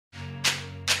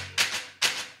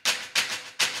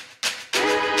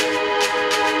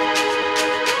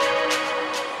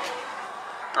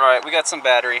Alright, we got some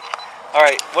battery.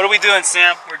 Alright, what are we doing,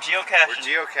 Sam? We're geocaching. We're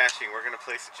geocaching. We're going to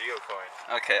place a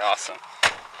geocoin. Okay, awesome.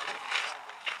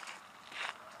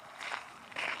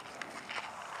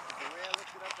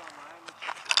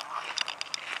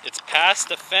 It's past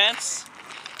the fence.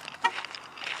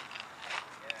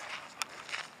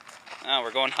 Oh,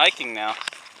 we're going hiking now.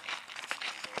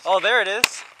 Oh, there it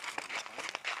is.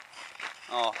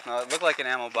 Oh, no, it looked like an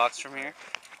ammo box from here.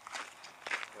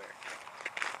 Where?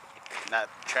 In that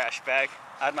trash bag.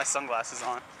 I had my sunglasses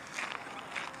on.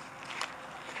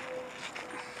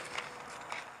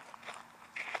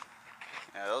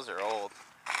 Yeah, those are old.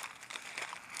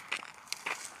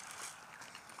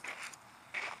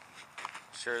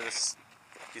 Sure, this.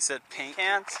 You said paint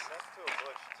cans? Next to a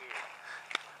bush, too.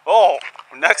 Oh,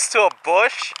 next to a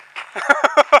bush?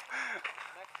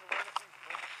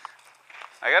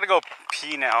 I gotta go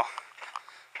pee now.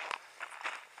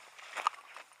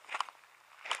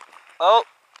 Oh,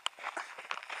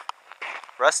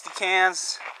 rusty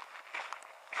cans.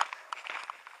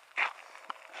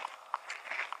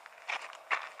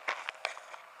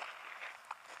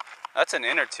 That's an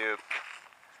inner tube.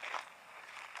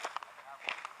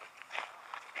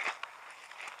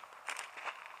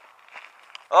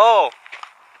 Oh.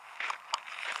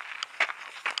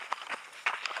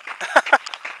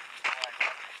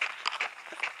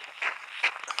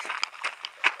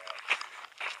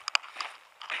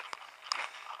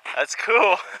 That's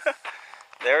cool.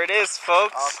 There it is,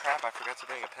 folks. Oh crap, I forgot to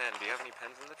bring a pen. Do you have any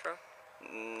pens in the truck?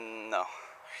 No.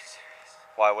 Are you serious?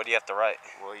 Why? What do you have to write?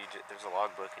 Well, there's a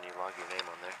logbook and you log your name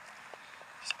on there.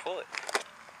 Just pull it.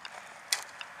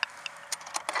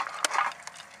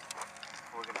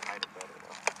 We're going to hide it better,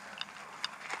 though.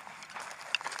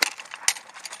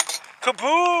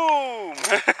 Kaboom!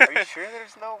 Are you sure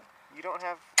you don't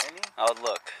have any? I'll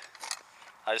look.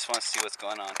 I just want to see what's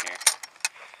going on here.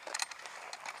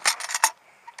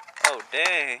 Oh,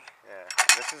 dang. Yeah,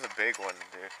 this is a big one,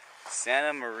 dude.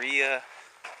 San Marino.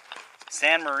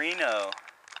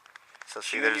 So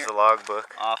see, there's the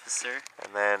logbook. Officer.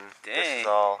 And then this is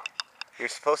all. You're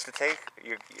supposed to take.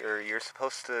 You're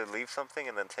supposed to leave something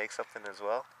and then take something as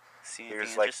well. See,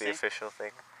 here's like the official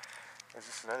thing. Is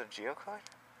this another geocoin?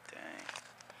 Dang.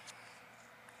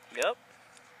 Yep.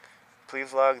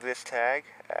 Please log this tag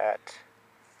at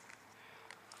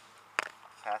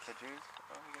passages.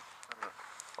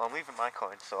 Well, I'm leaving my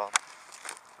coin, so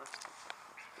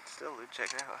it's still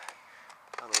check it out.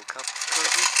 A little cup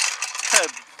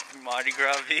cozy. Mardi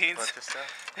Gras beans. Bunch of stuff.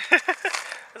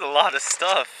 There's a lot of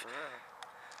stuff. Yeah.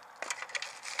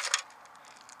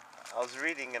 I was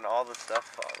reading, and all the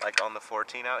stuff like on the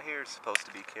 14 out here is supposed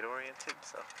to be kid oriented.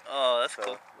 So. Oh, that's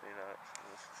cool. You know,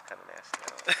 this is kind of nasty. I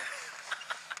don't know.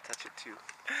 Touch it too.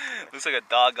 Looks like a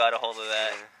dog got a hold of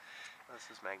that. Yeah. Oh, this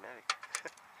is magnetic.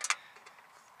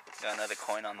 Got another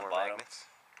coin on the More bottom. Magnets.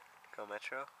 Go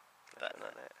Metro. That.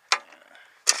 Yeah.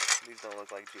 These don't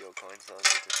look like geo coins, though.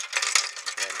 They're just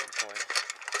random coins.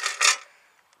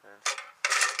 And,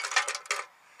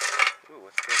 ooh,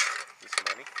 what's this? Is this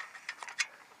money?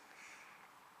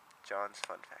 John's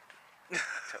Fun Factory.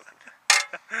 Token.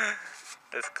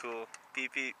 That's cool.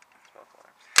 Beep beep. Smoke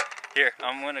alarms. Here,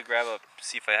 I'm gonna grab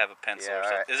see if I have a pencil or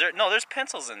something. Right. Is there? No, there's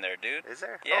pencils in there, dude. Is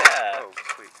there? Yeah. Oh,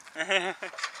 sweet.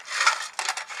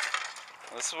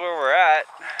 This is where we're at.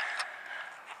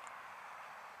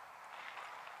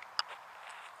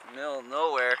 Middle of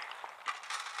nowhere.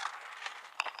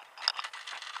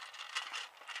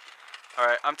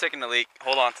 Alright, I'm taking a leak.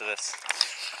 Hold on to this.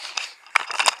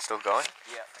 Is it still going?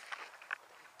 Yeah.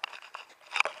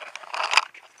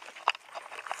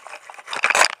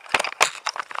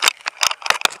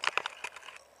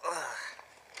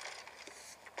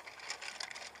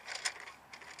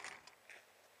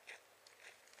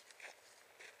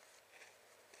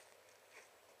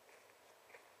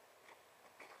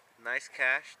 Nice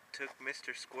cash took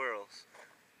Mr. Squirrels.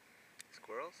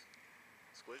 Squirrels?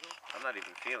 Squiggles? I'm not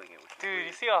even feeling it. Dude,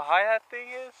 you see how high that thing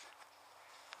is?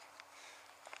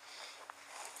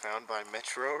 Found by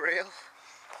Metro Rail.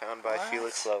 Found by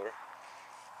Felix Lover.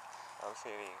 I don't see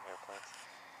any airplanes.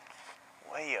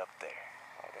 Way up there.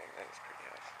 Oh dang, that is pretty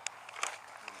high.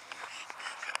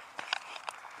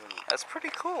 That's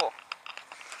pretty cool.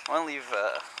 I want to leave,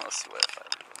 let's see what if I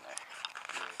leave in there.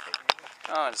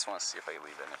 Oh, I just want to see if I can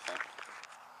leave anything.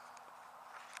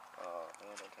 Oh,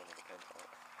 man, don't tell me the pen's on it.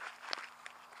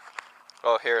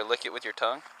 Oh, here, lick it with your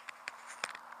tongue.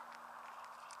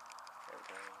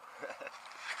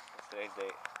 What's today's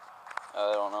date?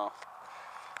 I don't know.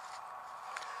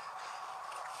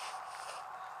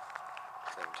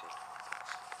 17.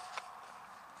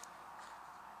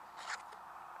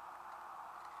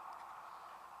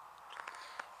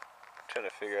 Trying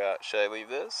to figure out, should I leave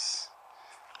this?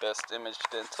 Best Image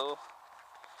Dental.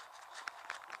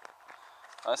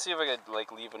 Let's see if I could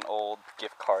like leave an old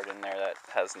gift card in there that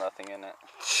has nothing in it.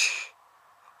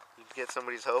 You'd get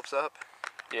somebody's hopes up?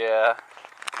 Yeah.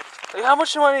 Like, how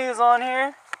much money is on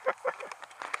here?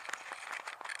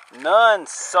 None,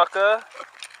 sucker.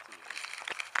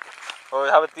 Or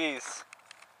how about these?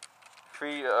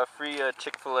 Free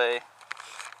Chick-fil-A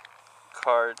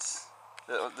cards.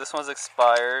 This one's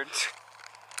expired.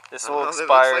 This will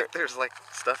expire. It looks like there's like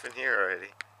stuff in here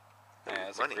already. Yeah,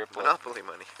 it's money. a grip Monopoly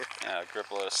money. Yeah, a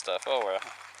grip load of stuff. Oh, well.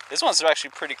 This one's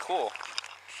actually pretty cool.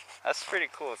 That's pretty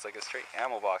cool. It's like a straight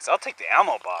ammo box. I'll take the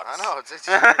ammo box. I know. It's just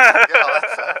get all that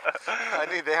stuff. I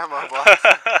need the ammo box.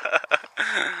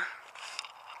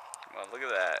 Well, look at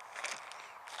that.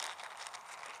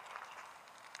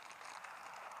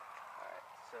 Alright,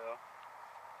 so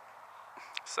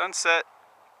Sunset.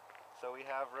 So we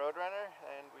have Roadrunner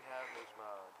and we have Moose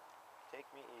Mode. Take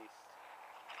me east.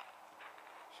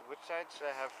 Which side should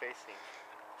I have facing?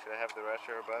 Should I have the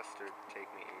Retro or Bust or Take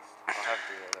Me East? I'll have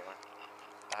the other one.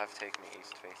 I'll have Take Me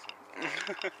East facing.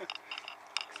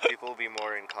 People will be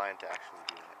more inclined to actually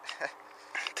do that.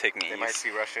 Take me They east. might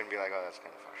see Russia and be like, oh, that's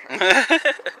kind of far.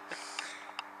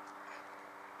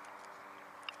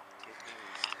 Take Me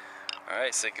East.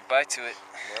 Alright, say goodbye to it.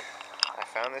 Yep. I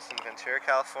found this in Ventura,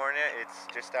 California. It's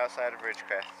just outside of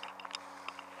Ridgecrest.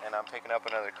 And I'm picking up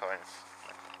another coin.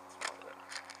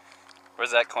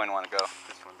 Where's that coin want to go?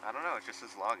 This one. I don't know. It just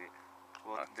says log it.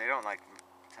 Well, they don't like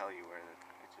tell you where it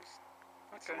just.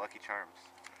 It's a Lucky Charms.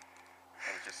 And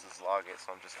it just says log it.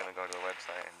 So I'm just gonna go to the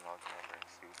website and log the number and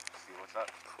see what's up.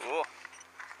 Cool.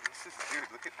 This is, dude.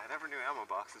 Look at. I never knew ammo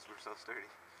boxes were so sturdy.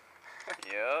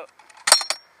 Yep.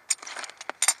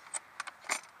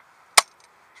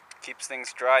 Keeps things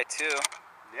dry too.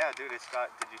 Yeah, dude. It's got.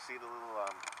 Did you see the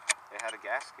little? It had a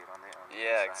gasket on the.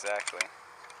 Yeah, inside. exactly.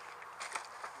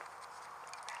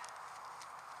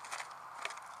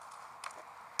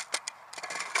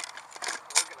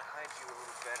 You a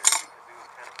little better because it was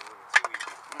kind of a little too easy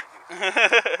to find you.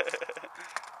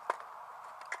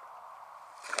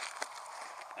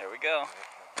 There we go.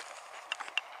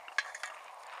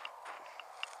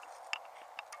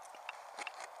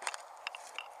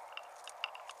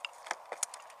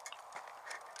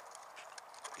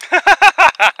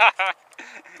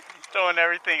 Throwing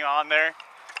everything on there.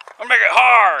 I'm gonna make it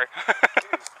hard.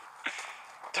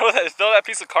 throw that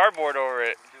piece of cardboard over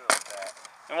it. Do it like that.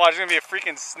 And watch, there's gonna be a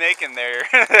freaking snake in there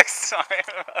next time.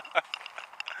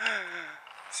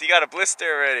 So you got a blister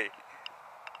already.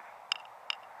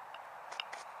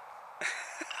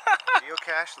 Geo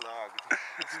Cache logged.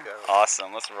 Let's go.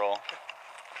 Awesome, let's roll.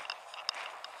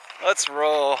 Let's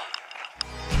roll.